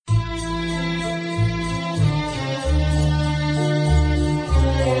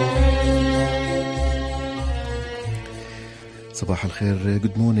Sabah al-Khair,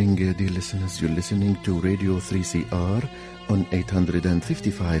 good morning dear listeners. You're listening to Radio 3CR on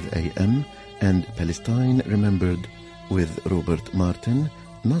 855 AM and Palestine Remembered with Robert Martin,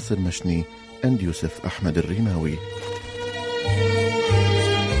 Nasser Mashni and Yusuf Ahmed al-Rimawi.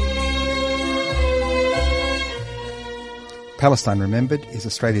 Palestine Remembered is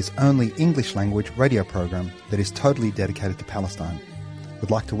Australia's only English language radio program that is totally dedicated to Palestine.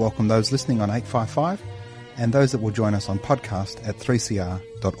 We'd like to welcome those listening on 855 and those that will join us on podcast at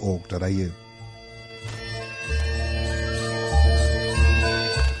 3cr.org.au.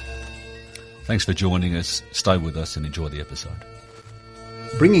 Thanks for joining us. Stay with us and enjoy the episode.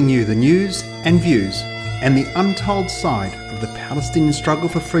 Bringing you the news and views and the untold side of the Palestinian struggle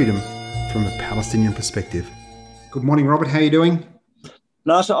for freedom from a Palestinian perspective. Good morning, Robert. How are you doing?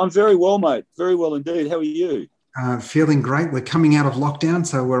 Nasser, I'm very well, mate. Very well indeed. How are you? Feeling great. We're coming out of lockdown,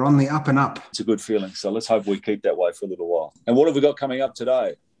 so we're on the up and up. It's a good feeling. So let's hope we keep that way for a little while. And what have we got coming up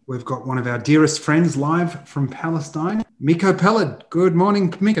today? We've got one of our dearest friends live from Palestine, Miko Peled. Good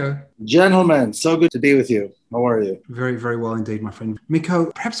morning, Miko. Gentlemen, so good to be with you. How are you? Very, very well indeed, my friend.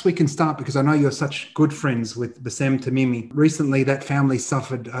 Miko, perhaps we can start because I know you're such good friends with Bassem Tamimi. Recently, that family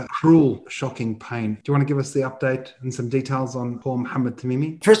suffered a cruel, shocking pain. Do you want to give us the update and some details on poor Mohammed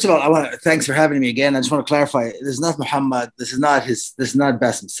Tamimi? First of all, thanks for having me again. I just want to clarify, this is not Mohammed. This is not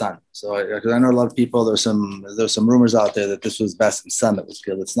Bassem's son. So I know a lot of people, there's some rumors out there that this was Bassem's son that was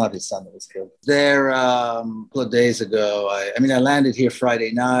killed. It's not his son that was killed. There, a couple of days ago, I landed here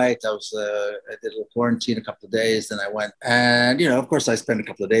Friday night. I did a little quarantine a couple of days. Then I went and, of course, I spent a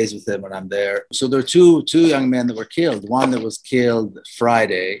couple of days with him when I'm there. So there were two young men that were killed. One that was killed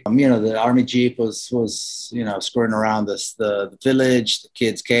Friday. The army jeep was skirting around the village. The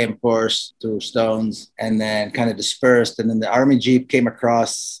kids came, of course, threw stones and then kind of dispersed. And then the army jeep came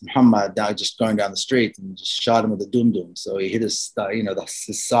across Muhammad now just going down the street and just shot him with a dum-dum. So he hit his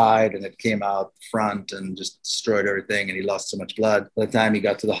side and it came out front and just destroyed everything. And he lost so much blood. By the time he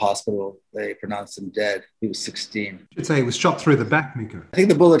got to the hospital, they pronounced him dead. He was 16. You'd say he was shot through the back, Miko. I think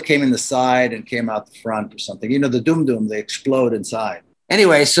the bullet came in the side and came out the front or something. The dum-dum, they explode inside.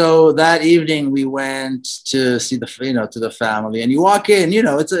 Anyway, so that evening we went to see to the family, and you walk in,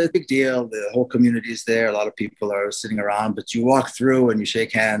 it's a big deal. The whole community is there. A lot of people are sitting around, but you walk through and you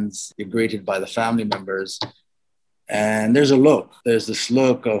shake hands. You're greeted by the family members. And there's this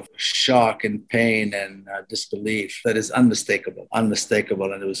look of shock and pain and disbelief that is unmistakable. And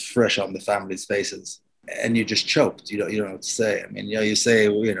it was fresh on the family's faces. And you just choked. You don't know what to say. You say,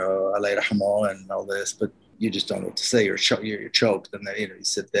 Allah yarhamu and all this, but you just don't know what to say. You're choked. And then, you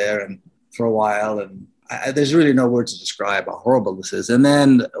sit there and for a while and there's really no words to describe how horrible this is. And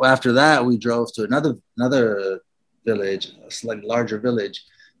then after that, we drove to another village, a slightly larger village,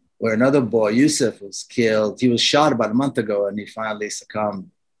 where another boy, Yusuf, was killed. He was shot about a month ago and he finally succumbed.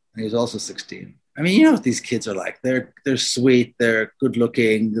 And he was also 16. You know what these kids are like. They're sweet, they're good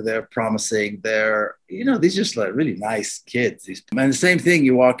looking, they're promising, these just like really nice kids. And the same thing,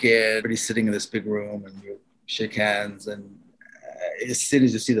 you walk in, everybody's sitting in this big room and you shake hands and as soon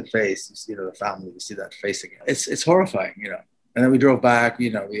as you see the face, you see the family, you see that face again. It's horrifying, And then we drove back, we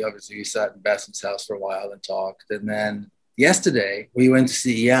sat in Bassem's house for a while and talked. And then yesterday, we went to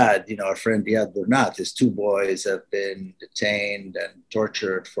see Iyad, our friend Iyad Burnat. His two boys have been detained and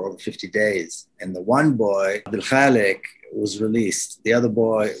tortured for over 50 days. And the one boy, Abdel Khalik, was released. The other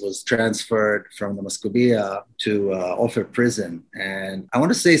boy was transferred from the Mascubia to Ofer prison. And I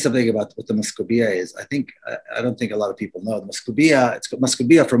want to say something about what the Mascubia is. I don't think a lot of people know. The Mascubia, it's called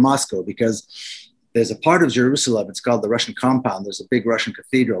Mascubia for Moscow because there's a part of Jerusalem, it's called the Russian compound. There's a big Russian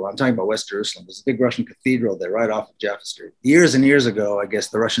cathedral. I'm talking about West Jerusalem. There's a big Russian cathedral there right off of Jaffa Street. Years and years ago, I guess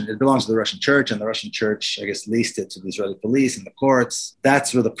it belongs to the Russian church, and the Russian church, I guess, leased it to the Israeli police and the courts.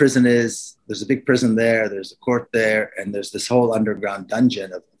 That's where the prison is. There's a big prison there. There's a court there. And there's this whole underground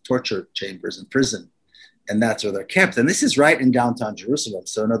dungeon of torture chambers and prison. And that's where they're kept. And this is right in downtown Jerusalem.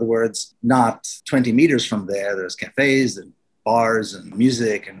 So in other words, not 20 meters from there, there's cafes and bars and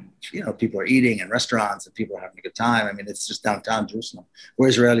music and, people are eating and restaurants and people are having a good time. It's just downtown Jerusalem where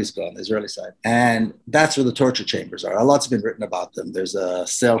Israelis go on the Israeli side. And that's where the torture chambers are. A lot's been written about them. There's a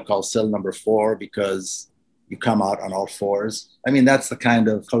cell called cell number 4 because you come out on all fours. That's the kind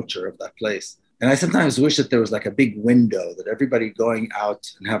of culture of that place. And I sometimes wish that there was like a big window that everybody going out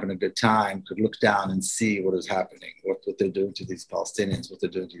and having a good time could look down and see what is happening, what they're doing to these Palestinians, what they're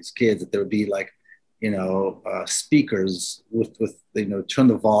doing to these kids, that there would be like, speakers with turn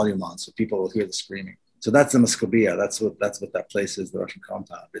the volume on so people will hear the screaming. So that's the Mascubia. That's what that place is, the Russian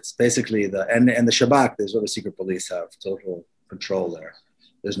compound. It's basically and the Shabak, the Israeli secret police have total control there.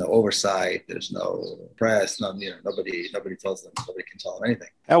 There's no oversight. There's no press. Nobody tells them. Nobody can tell them anything.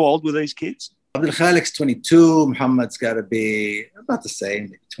 How old were these kids? Abdul Khaliq's 22. Muhammad's got to be about the same,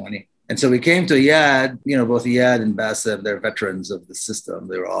 maybe 20. And so we came to Iyad, both Iyad and Bassem, they're veterans of the system.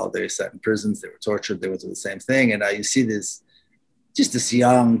 They sat in prisons, they were tortured, they went through the same thing. And you see this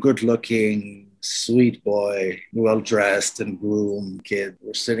young, good-looking, sweet boy, well-dressed and groomed kid.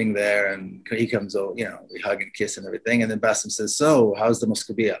 We're sitting there and he comes over, we hug and kiss and everything. And then Bassem says, "So, how's the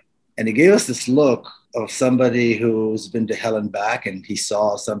Muscabiyah?" And he gave us this look of somebody who's been to hell and back, and he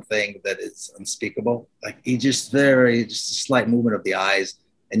saw something that is unspeakable. Like just a slight movement of the eyes.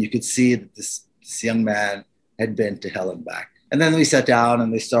 And you could see that this young man had been to hell and back. And then we sat down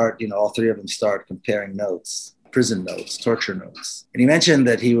and they start, all three of them start comparing notes, prison notes, torture notes. And he mentioned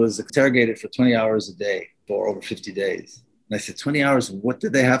that he was interrogated for 20 hours a day for over 50 days. And I said, 20 hours, what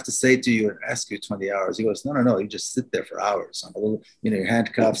did they have to say to you and ask you 20 hours? He goes, no, you just sit there for hours on a little, you're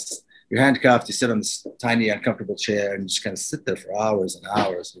handcuffed, you sit on this tiny, uncomfortable chair and just kind of sit there for hours and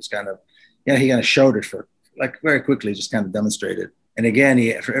hours. It was kind of, he kind of showed it for very quickly, just kind of demonstrated. And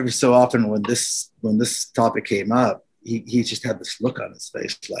again, for every so often when this topic came up, he just had this look on his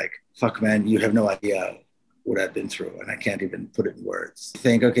face like, fuck, man, you have no idea what I've been through, and I can't even put it in words. You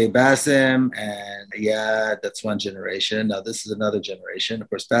think, okay, Bassem and that's one generation. Now this is another generation. Of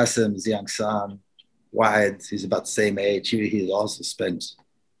course, Bassem's young son, Wahed, he's about the same age. He's also spent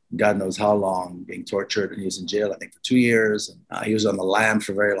God knows how long being tortured, and he was in jail, I think, for 2 years. And he was on the lam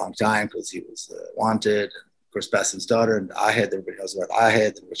for a very long time because he was wanted. Of course, Bassem's daughter and Ahed, everybody knows about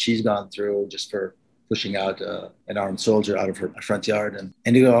Ahed and what she's gone through just for pushing out an armed soldier out of her front yard.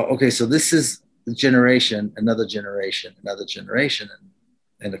 And you go, okay, so this is the generation, another generation.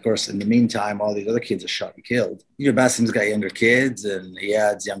 And of course, in the meantime, all these other kids are shot and killed. Bassem's got younger kids, and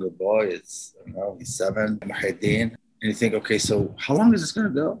Iyad's younger boy is, he's 7, Muhyiddin. And you think, okay, so how long is this going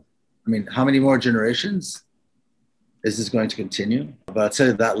to go? I mean, how many more generations is this going to continue? But I'll tell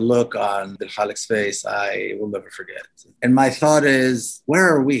you, that look on Abdul Khaliq's face, I will never forget. And my thought is, where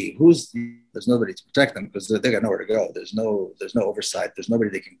are we? There's nobody to protect them because they got nowhere to go. There's no oversight. There's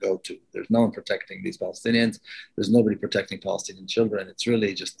nobody they can go to. There's no one protecting these Palestinians. There's nobody protecting Palestinian children. It's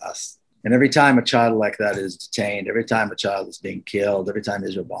really just us. And every time a child like that is detained, every time a child is being killed, every time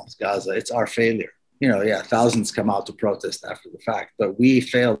Israel bombs Gaza, it's our failure. Thousands come out to protest after the fact, but we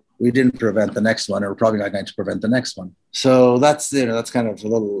failed. We didn't prevent the next one, and we're probably not going to prevent the next one. So that's kind of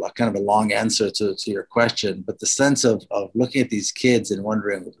a long answer to your question. But the sense of looking at these kids and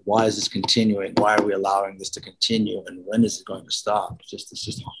wondering, why is this continuing? Why are we allowing this to continue? And when is it going to stop? It's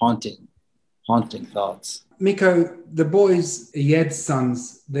just haunting thoughts. Miko, the boys, Iyad's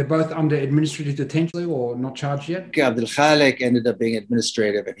sons, they're both under administrative detention or not charged yet? Abdul Khaliq ended up being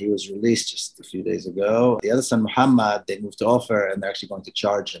administrative and he was released just a few days ago. The other son, Muhammad, they moved to Ofer and they're actually going to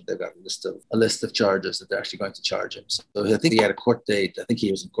charge him. They've got a list of charges that they're actually going to charge him. So I think he had a court date. I think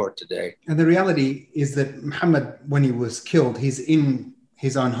he was in court today. And the reality is that Muhammad, when he was killed, he's in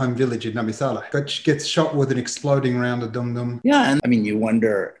his own home village in Nabi Saleh, but gets shot with an exploding round of dum-dum. Yeah, and you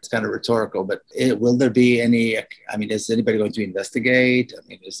wonder, it's kind of rhetorical, but will there be is anybody going to investigate?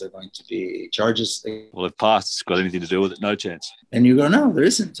 Is there going to be charges? Well, if past's got anything to do with it, no chance. And you go, no, there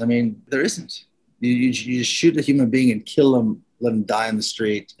isn't. There isn't. You shoot a human being and kill him, let him die on the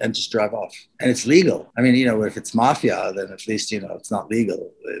street and just drive off. And it's legal. If it's mafia, then at least, it's not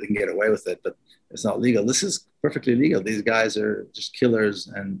legal. They can get away with it, but it's not legal. This is perfectly legal. These guys are just killers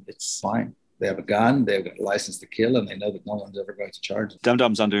and it's fine. They have a gun, they've got a license to kill, and they know that no one's ever going to charge them.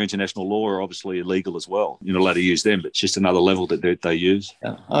 Dum-dums under international law are obviously illegal as well. You're not allowed to use them, but it's just another level that they use.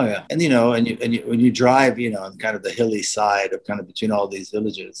 Yeah. Oh, yeah. And, when you drive, on kind of the hilly side of kind of between all these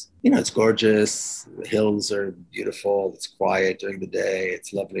villages, it's gorgeous. The hills are beautiful. It's quiet during the day.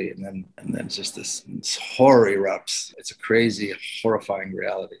 It's lovely. And then just this horror erupts. It's a crazy, horrifying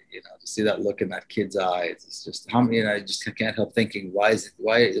reality, to see that look in that kid's eyes. It's just, I just can't help thinking, why?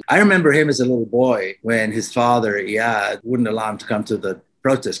 I remember him as a little boy when his father, Iyad, wouldn't allow him to come to the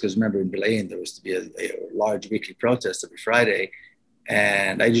protest, because remember in Bilain there was to be a large weekly protest every Friday,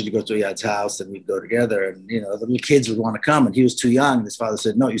 and I usually go to Iyad's house and we'd go together, and the little kids would want to come, and he was too young, and his father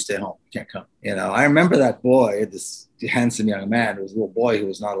said, no, you stay home, you can't come. I remember that boy, this handsome young man, who was a little boy who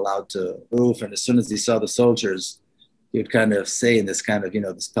was not allowed to move, and as soon as he saw the soldiers, he would kind of say in this kind of,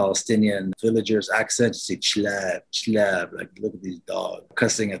 this Palestinian villager's accent, say, chlab, chlab, look at these dogs,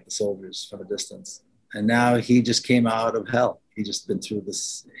 cussing at the soldiers from a distance. And now he just came out of hell. He just been through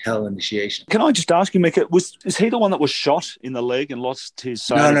this hell initiation. Can I just ask you, Mika, is he the one that was shot in the leg and lost his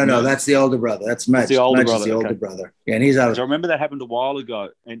sciatic No. nerve? That's the older brother. That's Mudge. The older Mudge brother. is the older Okay. brother. Yeah, and he's out. I remember that happened a while ago,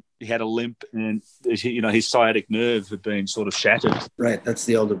 and he had a limp, and his sciatic nerve had been sort of shattered. Right. That's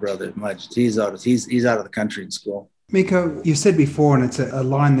the older brother, Mudge. He's out of the country in school. Miko, you said before, and it's a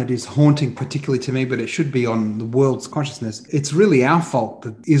line that is haunting particularly to me, but it should be on the world's consciousness. It's really our fault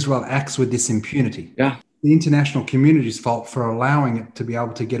that Israel acts with this impunity. Yeah. The international community's fault for allowing it to be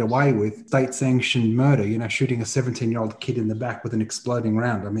able to get away with state-sanctioned murder, shooting a 17-year-old kid in the back with an exploding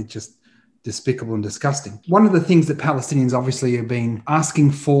round. I mean, just despicable and disgusting. One of the things that Palestinians obviously have been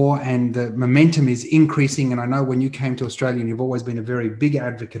asking for, and the momentum is increasing, and I know when you came to Australia and you've always been a very big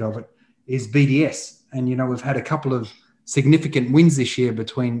advocate of it, is BDS. And, we've had a couple of significant wins this year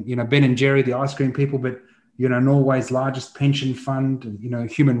between, Ben and Jerry, the ice cream people, but, Norway's largest pension fund,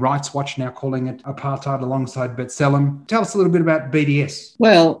 Human Rights Watch now calling it apartheid alongside B'Tselem. Tell us a little bit about BDS.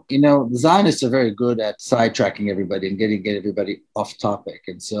 Well, the Zionists are very good at sidetracking everybody and getting everybody off topic.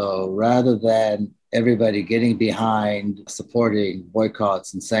 And so rather than everybody getting behind supporting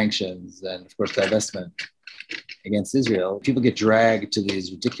boycotts and sanctions and, of course, divestment against Israel, people get dragged to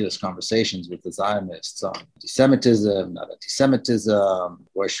these ridiculous conversations with the Zionists on anti-Semitism, not anti-Semitism,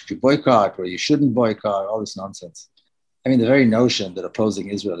 where should you boycott, where you shouldn't boycott, all this nonsense. I mean, the very notion that opposing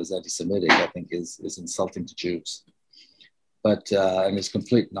Israel is anti-Semitic, I think, is insulting to Jews. But, and it's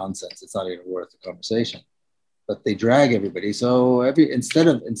complete nonsense. It's not even worth the conversation. But they drag everybody. So instead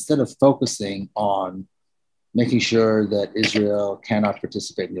of focusing on making sure that Israel cannot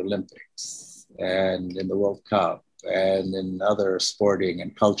participate in the Olympics, and in the World Cup, and in other sporting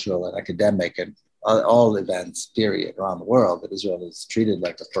and cultural and academic and all events, period, around the world, that Israel is treated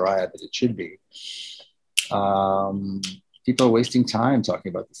like the pariah that it should be. People are wasting time talking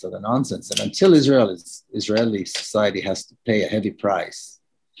about this other nonsense. And until Israeli society has to pay a heavy price,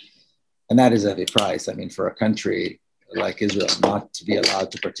 and that is a heavy price, I mean, for a country like Israel not to be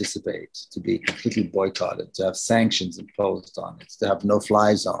allowed to participate, to be completely boycotted, to have sanctions imposed on it, to have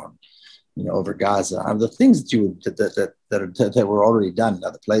no-fly zone, over Gaza, the things that were already done in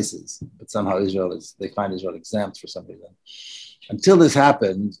other places, but somehow they find Israel exempt for some reason. Until this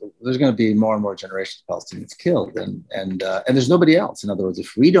happens, there's going to be more and more generations of Palestinians killed, and there's nobody else. In other words,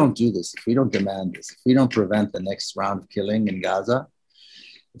 if we don't do this, if we don't demand this, if we don't prevent the next round of killing in Gaza,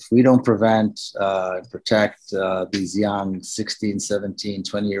 if we don't prevent and protect these young 16, 17,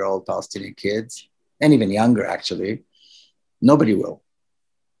 20-year-old Palestinian kids, and even younger, actually, nobody will.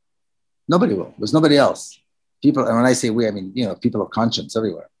 Nobody will. There's nobody else. People, and when I say we, I mean, people of conscience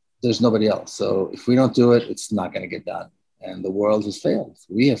everywhere. There's nobody else. So if we don't do it, it's not going to get done. And the world has failed.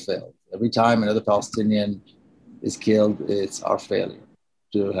 We have failed. Every time another Palestinian is killed, it's our failure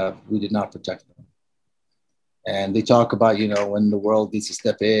we did not protect them. And they talk about, when the world needs to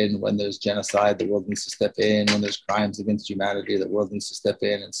step in, when there's genocide, the world needs to step in, when there's crimes against humanity, the world needs to step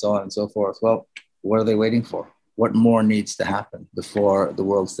in, and so on and so forth. Well, what are they waiting for? What more needs to happen before the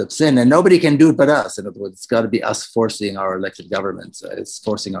world steps in? And nobody can do it but us. In other words, it's got to be us forcing our elected governments. It's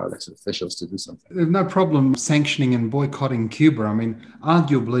forcing our elected officials to do something. There's no problem sanctioning and boycotting Cuba. I mean,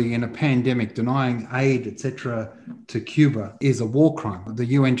 arguably in a pandemic, denying aid, etc., to Cuba is a war crime. The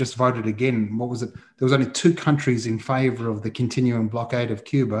UN just voted again. What was it? There was only 2 countries in favor of the continuing blockade of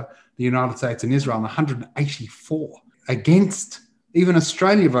Cuba, the United States and Israel, and 184 against. Even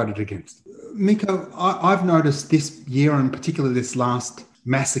Australia voted against. Miko, I've noticed this year, and particularly this last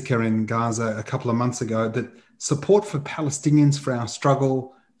massacre in Gaza a couple of months ago, that support for Palestinians, for our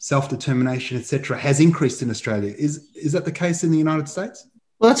struggle, self-determination, etc., has increased in Australia. Is that the case in the United States?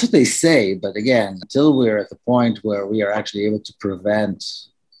 Well, that's what they say. But again, until we're at the point where we are actually able to prevent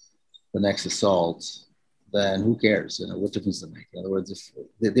the next assault, then who cares? What difference does it make? In other words,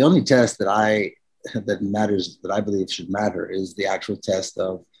 if the only test that matters, that I believe should matter, is the actual test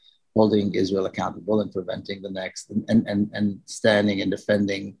of holding Israel accountable and preventing the next, and standing and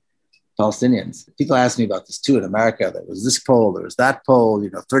defending Palestinians. People ask me about this too in America. There was this poll, there was that poll,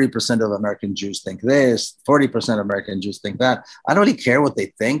 30% of American Jews think this, 40% of American Jews think that. I don't really care what they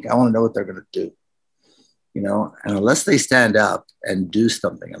think. I want to know what they're going to do. And unless they stand up and do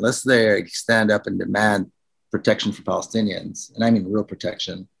something, unless they stand up and demand protection for Palestinians, and I mean real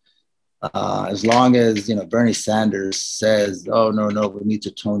protection, as long as Bernie Sanders says, "Oh no, we need to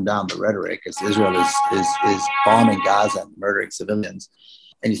tone down the rhetoric," as Israel is bombing Gaza and murdering civilians,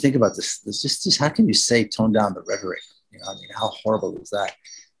 and you think about this just how can you say tone down the rhetoric? How horrible is that?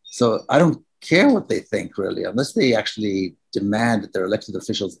 So I don't care what they think really, unless they actually demand that their elected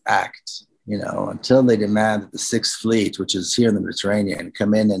officials act. Until they demand that the Sixth Fleet, which is here in the Mediterranean,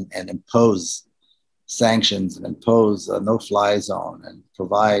 come in and impose sanctions and impose a no-fly zone and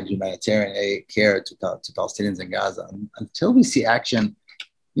provide humanitarian aid care to Palestinians in Gaza. Until we see action,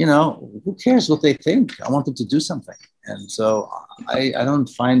 who cares what they think? I want them to do something. And so I don't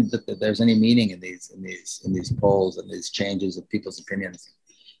find that there's any meaning in these polls and these changes of people's opinions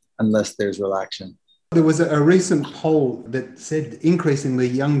unless there's real action. There was a recent poll that said increasingly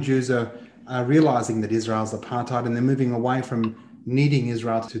young Jews are realizing that Israel's apartheid and they're moving away from needing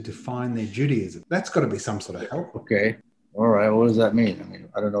Israel to define their Judaism. That's got to be some sort of help. Okay. All right. What does that mean? I mean,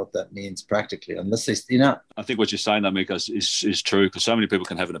 I don't know what that means practically, unless they, I think what you're saying, though, Mika, is true, because so many people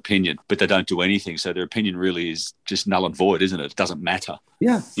can have an opinion, but they don't do anything. So their opinion really is just null and void, isn't it? It doesn't matter.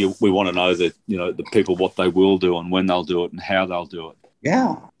 Yeah. We want to know that, the people, what they will do and when they'll do it and how they'll do it.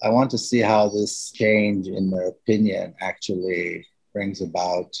 Yeah. I want to see how this change in their opinion actually brings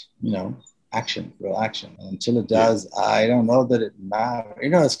about, action, real action. And until it does, I don't know that it matters.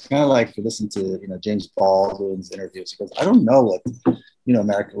 It's kind of like if you listen to, James Baldwin's interviews, he goes, I don't know what,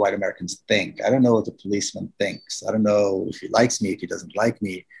 white Americans think. I don't know what the policeman thinks. I don't know if he likes me, if he doesn't like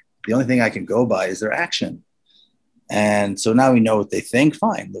me. The only thing I can go by is their action. And so now we know what they think.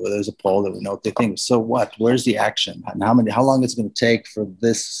 Fine. There's a poll that we know what they think. So what? Where's the action? And how long is it going to take for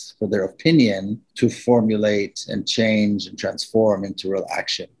their opinion to formulate and change and transform into real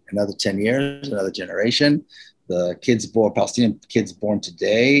action? Another 10 years, another generation. The Palestinian kids born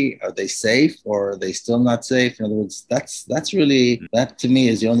today, are they safe or are they still not safe? In other words, that to me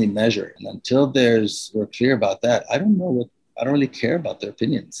is the only measure. And until we're clear about that, I don't really care about their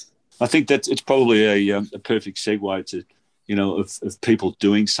opinions. I think that it's probably a perfect segue to, of people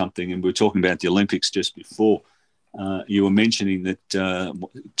doing something. And we were talking about the Olympics just before. You were mentioning that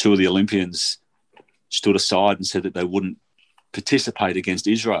two of the Olympians stood aside and said that they wouldn't participate against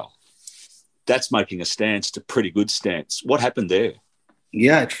Israel. That's making a stance. It's a pretty good stance. What happened there?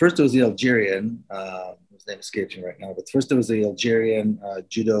 Yeah, at first it was the Algerian, his name escapes me right now, but first it was the Algerian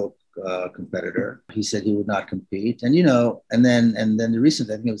judo competitor. He said he would not compete. And, and then the recent,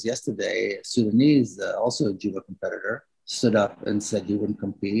 I think it was yesterday, a Sudanese, also a judo competitor, stood up and said he wouldn't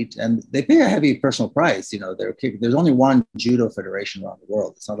compete. And they pay a heavy personal price. There's only one judo federation around the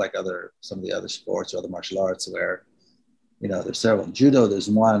world. It's not like some of the other sports or other martial arts where, there's several. Judo, there's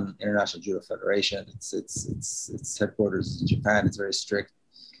one International Judo Federation. Its headquarters is in Japan. It's very strict.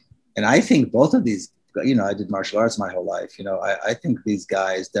 And I think both of these, I did martial arts my whole life. I think these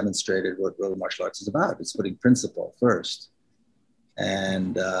guys demonstrated what real martial arts is about. It's putting principle first.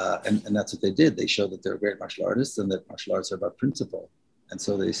 And that's what they did. They showed that they're great martial artists and that martial arts are about principle. And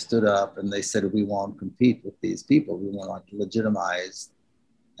so they stood up and they said, we won't compete with these people. We want to legitimize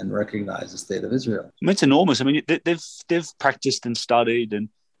and recognize the state of Israel. It's enormous. I mean, they've practiced and studied and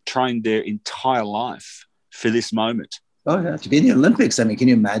trained their entire life for this moment. Oh, yeah. To be in the Olympics, I mean, can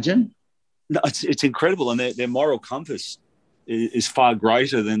you imagine? No, it's incredible. And their moral compass is far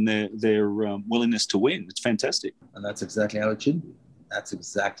greater than their willingness to win. It's fantastic. And that's exactly how it should be. That's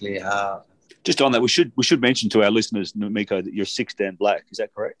exactly how. Just on that, we should mention to our listeners, Miko, that you're 6th Dan black. Is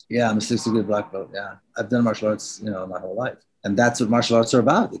that correct? Yeah, I'm a 6th degree black belt. Yeah. I've done martial arts, my whole life. And that's what martial arts are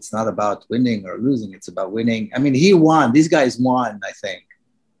about. It's not about winning or losing. It's about winning. I mean, he won. These guys won, I think.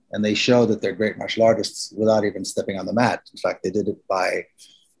 And they show that they're great martial artists without even stepping on the mat. In fact, they did it by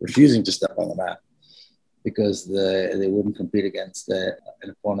refusing to step on the mat because they wouldn't compete against an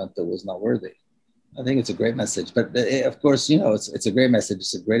opponent that was not worthy. I think it's a great message. But of course, it's a great message.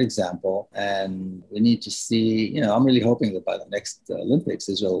 It's a great example. And we need to see, I'm really hoping that by the next Olympics,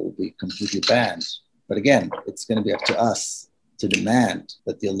 Israel will be completely banned. But again, it's going to be up to us to demand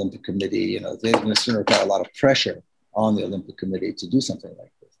that the Olympic Committee, they're going to require a lot of pressure on the Olympic Committee to do something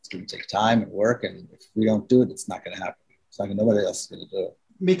like this. It's going to take time and work. And if we don't do it, it's not going to happen. Nobody else is going to do it.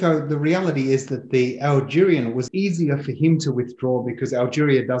 Miko, the reality is that the Algerian was easier for him to withdraw because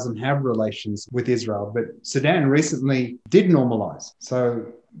Algeria doesn't have relations with Israel. But Sudan recently did normalize.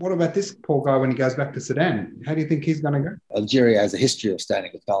 So what about this poor guy when he goes back to Sudan? How do you think he's going to go? Algeria has a history of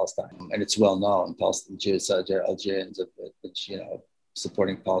standing with Palestine, and it's well known. Algerians have,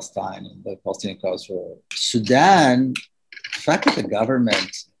 supporting Palestine and the Palestinian cause for Sudan. The fact that the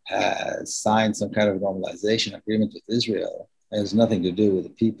government has signed some kind of normalization agreement with Israel has nothing to do with the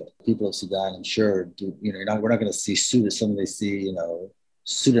people. The people of Sudan, I'm sure, we're not going to see suddenly see,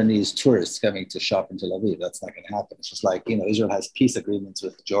 Sudanese tourists coming to shop in Tel Aviv. That's not going to happen. It's just like, Israel has peace agreements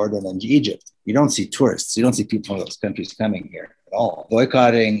with Jordan and Egypt. You don't see tourists. You don't see people from those countries coming here at all.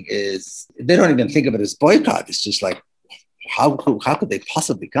 Boycotting they don't even think of it as boycott. It's just like, how could they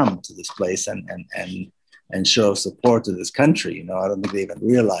possibly come to this place and show support to this country? I don't think they even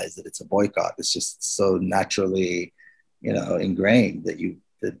realize that it's a boycott. It's just so naturally, ingrained that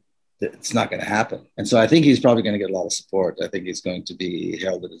it's not going to happen. And so I think he's probably going to get a lot of support. I think he's going to be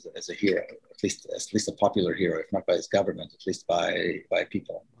heralded as a hero, at least a popular hero, if not by his government, at least by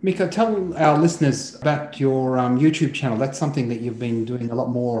people. Miko, tell our listeners about your YouTube channel. That's something that you've been doing a lot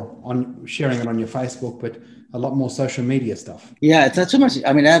more on, sharing it on your Facebook, but a lot more social media stuff. Yeah, it's not so much.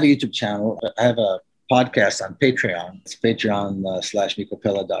 I mean, I have a YouTube channel. I have a podcast on Patreon. It's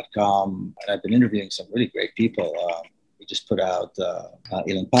patreon.com. And I've been interviewing some really great people. We just put out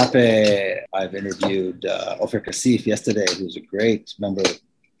Ilan Pape. I've interviewed Ofer Kassif yesterday, who's a great member.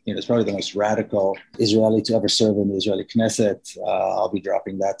 It's probably the most radical Israeli to ever serve in the Israeli Knesset. I'll be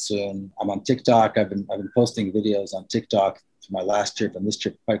dropping that soon. I'm on TikTok. I've been posting videos on TikTok for my last trip and this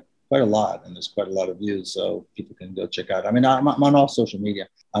trip quite a lot, and there's quite a lot of views, so people can go check out. I mean, I'm on all social media.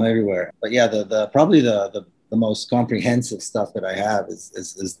 I'm everywhere. But yeah, probably the most comprehensive stuff that I have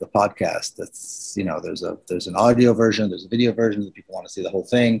is the podcast. That's, there's an audio version, there's a video version if people want to see the whole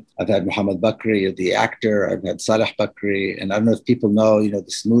thing. I've had Muhammad Bakri, the actor. I've had Saleh Bakri, and I don't know if people know,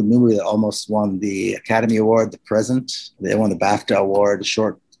 this movie that almost won the Academy Award, The Present. They won the BAFTA Award, a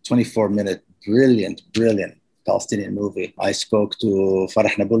short 24-minute, brilliant Palestinian movie. I spoke to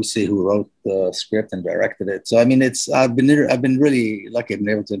Farah Nabulsi, who wrote the script and directed it. So I mean, I've been really lucky. I've been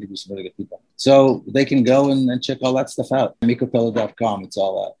able to interview some really good people. So they can go and check all that stuff out. MikoPeled.com. It's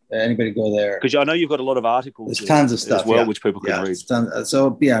all out. Anybody go there? Because I know you've got a lot of articles. There's tons of stuff as well, which people can read.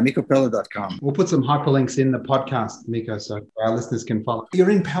 So yeah, MikoPeled.com. We'll put some hyperlinks in the podcast, Miko, so our listeners can follow.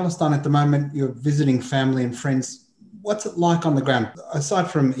 You're in Palestine at the moment. You're visiting family and friends. What's it like on the ground? Aside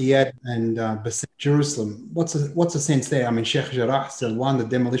from Iyad and Jerusalem, what's a sense there? I mean, Sheikh Jarrah, Silwan, the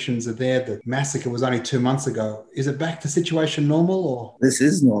demolitions are there. The massacre was only 2 months ago. Is it back to situation normal, or? This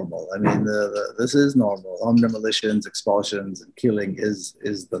is normal. I mean, this is normal. Home demolitions, expulsions, and killing is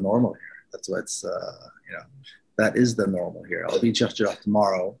the normal here. That's what's that is the normal here. I'll be in Sheikh Jarrah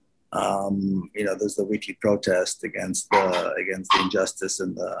tomorrow. There's the weekly protest against the injustice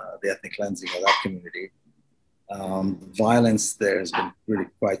and the ethnic cleansing of that community. Violence there has been really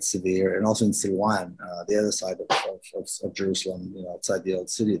quite severe, and also in Silwan, the other side of Jerusalem, outside the old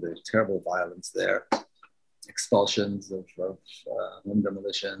city, there's terrible violence there, expulsions of home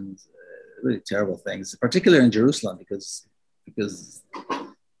demolitions, really terrible things, particularly in Jerusalem, because they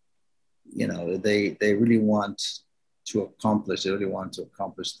really want to accomplish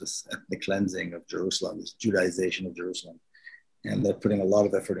this ethnic cleansing of Jerusalem, this Judaization of Jerusalem, and they're putting a lot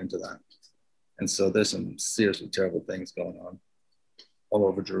of effort into that. And so there's some seriously terrible things going on all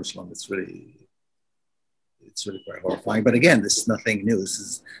over Jerusalem. It's really quite horrifying. But again, this is nothing new.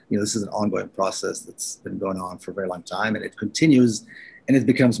 This is an ongoing process that's been going on for a very long time, and it continues, and it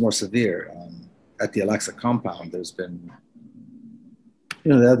becomes more severe. At the Al-Aqsa compound, there's been,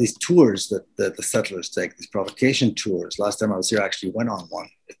 there are these tours that the settlers take, these provocation tours. Last time I was here, I actually went on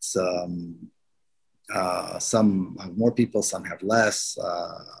one. It's some have more people, some have less.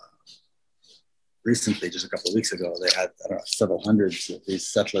 Recently, just a couple of weeks ago, they had several hundreds of these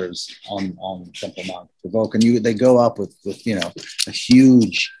settlers on Temple Mount to provoke, and they go up with a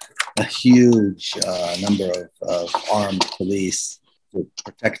huge number of armed police to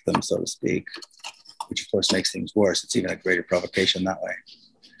protect them, so to speak, which of course makes things worse. It's even a greater provocation that way.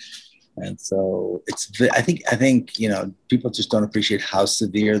 And so I think people just don't appreciate how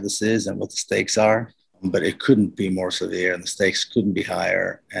severe this is and what the stakes are. But it couldn't be more severe, and the stakes couldn't be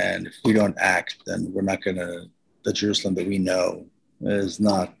higher. And if we don't act, then the Jerusalem that we know is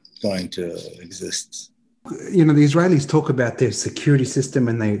not going to exist. The Israelis talk about their security system,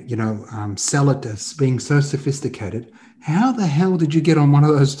 and they, sell it as being so sophisticated. How the hell did you get on one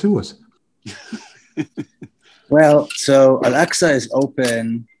of those tours? Well, so Al-Aqsa is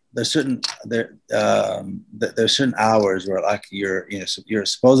open. There's certain hours where you're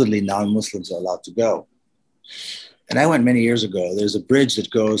supposedly non-Muslims are allowed to go. And I went many years ago. There's a bridge that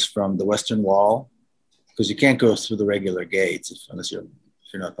goes from the Western Wall, because you can't go through the regular gates unless you're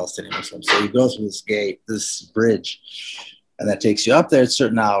not Palestinian Muslim. So you go through this bridge, and that takes you up there at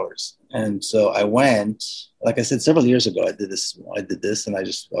certain hours. And so I went, like I said, several years ago. I did this, and I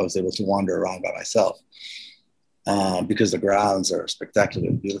was able to wander around by myself. Because the grounds are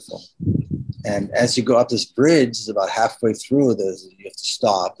spectacularly beautiful. And as you go up this bridge, it's about halfway through, you have to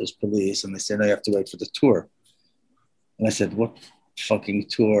stop, there's police, and they say, no, you have to wait for the tour. And I said, what fucking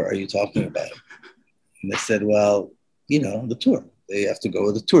tour are you talking about? And they said, well, the tour. They have to go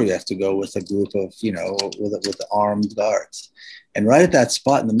with the tour. You have to go with a group of, with the armed guards. And right at that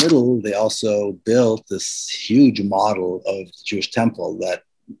spot in the middle, they also built this huge model of the Jewish temple that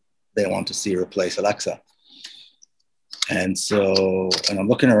they want to see replace Al-Aqsa. And I'm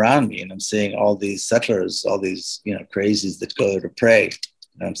looking around me, and I'm seeing all these settlers, all these, crazies that go there to pray.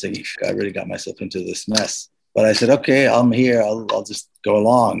 And I'm thinking, I really got myself into this mess. But I said, okay, I'm here. I'll just go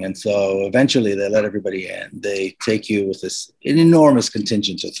along. And so eventually they let everybody in. They take you with an enormous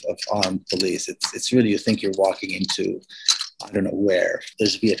contingent of armed police. It's really, you think you're walking into, I don't know where.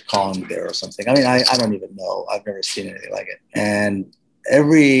 There's Viet Cong there or something. I mean, I don't even know. I've never seen anything like it. And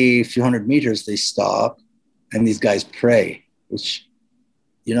every few hundred meters they stop and these guys pray, which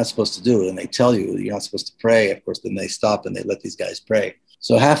you're not supposed to do. And they tell you you're not supposed to pray. Of course, then they stop and they let these guys pray.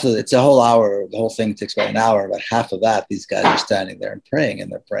 So it's a whole hour. The whole thing takes about an hour. About half of that, these guys are standing there and praying,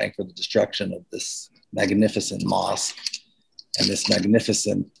 and they're praying for the destruction of this magnificent mosque and this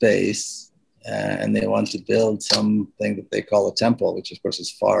magnificent base. And they want to build something that they call a temple, which of course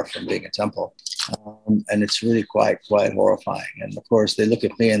is far from being a temple. And it's really quite horrifying. And of course, they look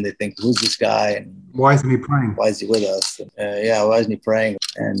at me and they think, who's this guy? And why isn't he praying? Why is he with us? Why isn't he praying?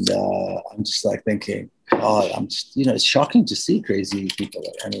 And I'm just like thinking, God, I'm just, it's shocking to see crazy people.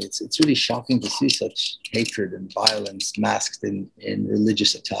 I mean, it's really shocking to see such hatred and violence masked in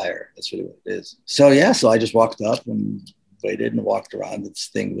religious attire. That's really what it is. So I just walked up and waited and walked around this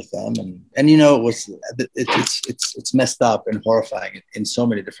thing with them, and it's messed up and horrifying in so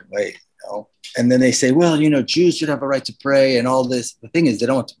many different ways, And then they say, well, Jews should have a right to pray and all this. The thing is, they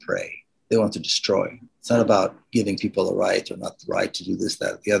don't want to pray; they want to destroy. It's not about giving people a right or not the right to do this,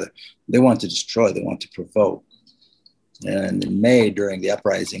 that, or the other. They want to destroy. They want to provoke. And in May, during the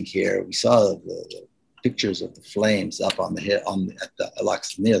uprising here, we saw the pictures of the flames up on the hill at the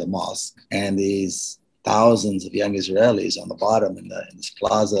Al-Aqsa near the mosque, and these thousands of young Israelis on the bottom in this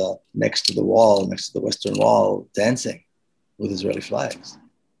plaza next to the wall, next to the Western Wall, dancing with Israeli flags.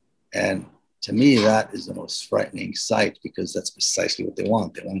 And to me, that is the most frightening sight, because that's precisely what they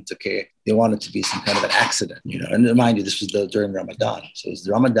want. They want it to be some kind of an accident, And mind you, this was during Ramadan. So it's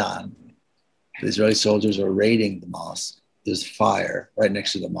Ramadan. The Israeli soldiers are raiding the mosque. There's fire right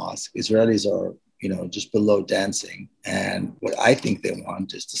next to the mosque. Israelis are just below dancing. And what I think they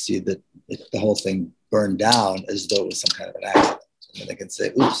want is to see that the whole thing burned down as though it was some kind of an accident. And then they can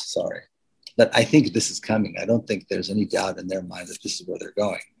say, oops, sorry. But I think this is coming. I don't think there's any doubt in their mind that this is where they're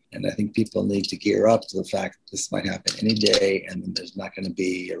going. And I think people need to gear up to the fact that this might happen any day, and then there's not going to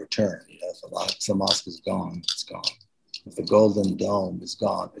be a return. If some mosque is gone, it's gone. If the Golden Dome is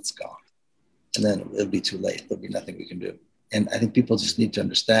gone, it's gone. And then it'll be too late. There'll be nothing we can do. And I think people just need to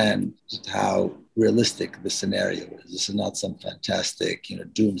understand just how realistic the scenario is. This is not some fantastic,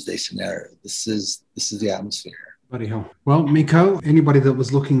 doomsday scenario. This is the atmosphere. Bloody hell. Well, Miko, anybody that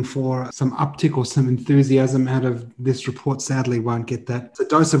was looking for some uptick or some enthusiasm out of this report sadly won't get that. It's a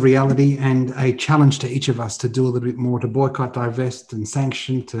dose of reality and a challenge to each of us to do a little bit more, to boycott, divest and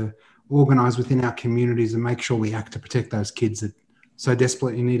sanction, to organise within our communities and make sure we act to protect those kids that so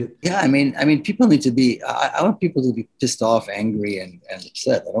desperately need it. Yeah, I mean, people need to be, I want people to be pissed off, angry and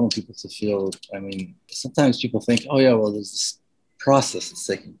upset. I don't want people to feel, sometimes people think, oh yeah, well, there's this process that's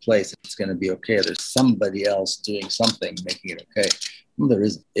taking place. It's going to be okay. There's somebody else doing something, making it okay. Well, there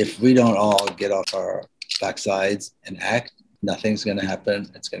isn't. If we don't all get off our backsides and act, nothing's going to happen.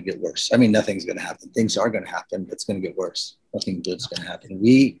 It's going to get worse. Nothing's going to happen. Things are going to happen, but it's going to get worse. Nothing good's going to happen.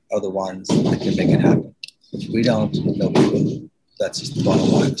 We are the ones that can make it happen. If we don't, nobody will. That's just the bottom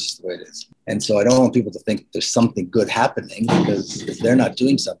line. That's just the way it is. And so I don't want people to think there's something good happening, because if they're not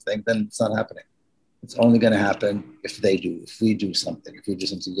doing something, then it's not happening. It's only going to happen if they do, if we do something, if we do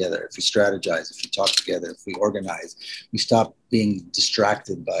something together, if we strategize, if we talk together, if we organize, we stop being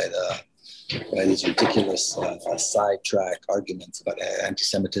distracted by these ridiculous sidetrack arguments about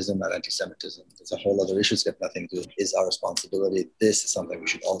anti-Semitism, not anti-Semitism. It's a whole other issue. It's got nothing to do with it. It's our responsibility. This is something we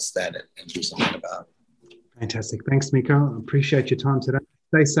should all stand in and do something about. Fantastic. Thanks, Miko. Appreciate your time today.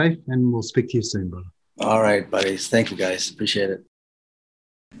 Stay safe, and we'll speak to you soon, brother. All right, buddies. Thank you, guys. Appreciate it.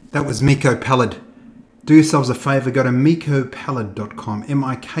 That was Miko Peled. Do yourselves a favor, go to mikopeled.com,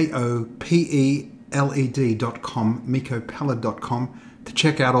 mikopeled.com, mikopeled.com, to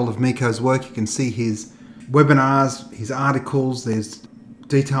check out all of Miko's work. You can see his webinars, his articles. There's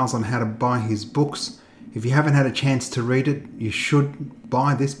details on how to buy his books. If you haven't had a chance to read it, you should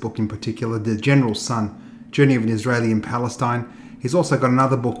buy this book in particular, The General's Son, Journey of an Israeli in Palestine. He's also got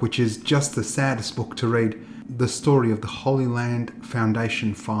another book, which is just the saddest book to read, The Story of the Holy Land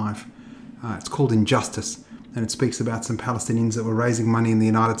Foundation 5. It's called Injustice, and it speaks about some Palestinians that were raising money in the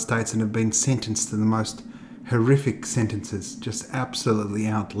United States and have been sentenced to the most horrific sentences, just absolutely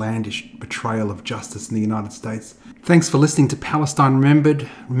outlandish betrayal of justice in the United States. Thanks for listening to Palestine Remembered.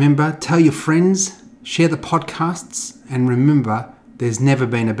 Remember, tell your friends, share the podcasts, and remember, there's never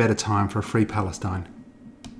been a better time for a free Palestine.